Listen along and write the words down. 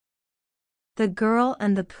The Girl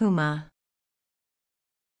and the Puma.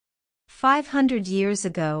 500 years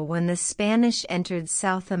ago, when the Spanish entered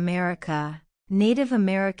South America, Native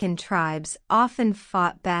American tribes often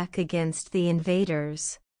fought back against the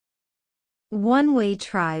invaders. One way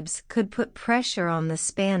tribes could put pressure on the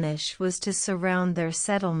Spanish was to surround their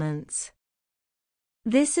settlements.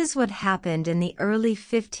 This is what happened in the early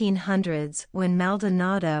 1500s when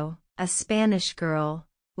Maldonado, a Spanish girl,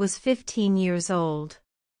 was 15 years old.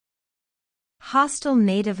 Hostile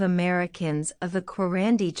Native Americans of the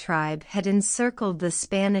Quirandi tribe had encircled the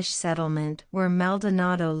Spanish settlement where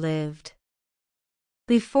Maldonado lived.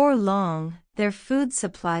 Before long, their food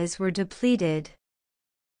supplies were depleted.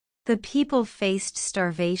 The people faced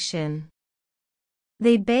starvation.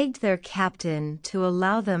 They begged their captain to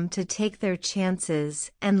allow them to take their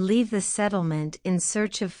chances and leave the settlement in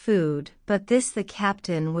search of food, but this the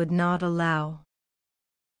captain would not allow.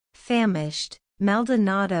 Famished,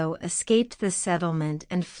 Maldonado escaped the settlement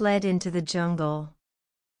and fled into the jungle.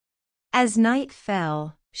 As night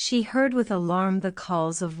fell, she heard with alarm the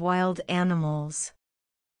calls of wild animals.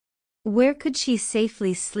 Where could she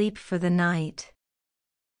safely sleep for the night?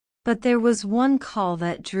 But there was one call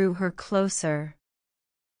that drew her closer.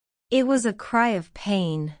 It was a cry of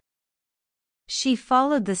pain. She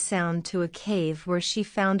followed the sound to a cave where she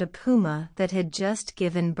found a puma that had just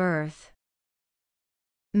given birth.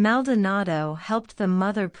 Maldonado helped the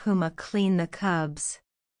mother puma clean the cubs.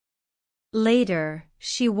 Later,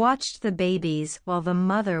 she watched the babies while the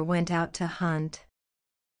mother went out to hunt.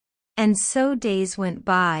 And so days went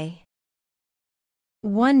by.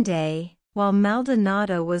 One day, while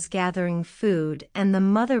Maldonado was gathering food and the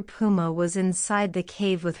mother puma was inside the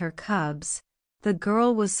cave with her cubs, the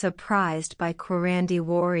girl was surprised by Quirandi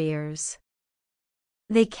warriors.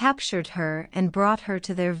 They captured her and brought her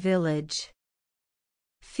to their village.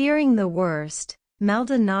 Fearing the worst,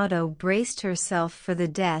 Maldonado braced herself for the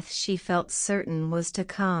death she felt certain was to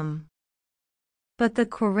come. But the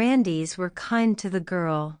Quirandis were kind to the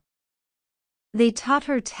girl. They taught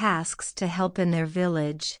her tasks to help in their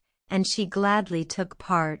village, and she gladly took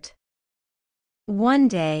part. One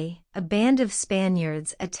day, a band of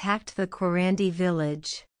Spaniards attacked the Quirandi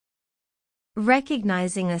village.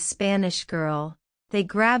 Recognizing a Spanish girl, they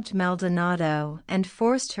grabbed Maldonado and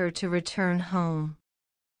forced her to return home.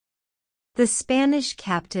 The Spanish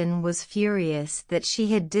captain was furious that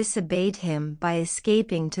she had disobeyed him by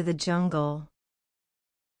escaping to the jungle.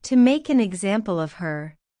 To make an example of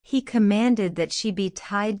her, he commanded that she be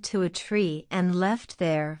tied to a tree and left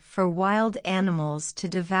there for wild animals to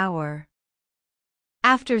devour.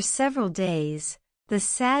 After several days, the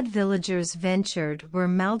sad villagers ventured where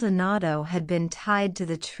Maldonado had been tied to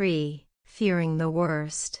the tree, fearing the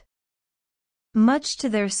worst. Much to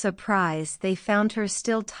their surprise, they found her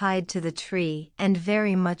still tied to the tree and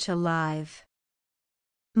very much alive.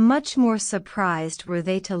 Much more surprised were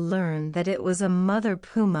they to learn that it was a mother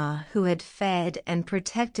puma who had fed and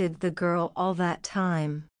protected the girl all that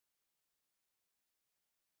time.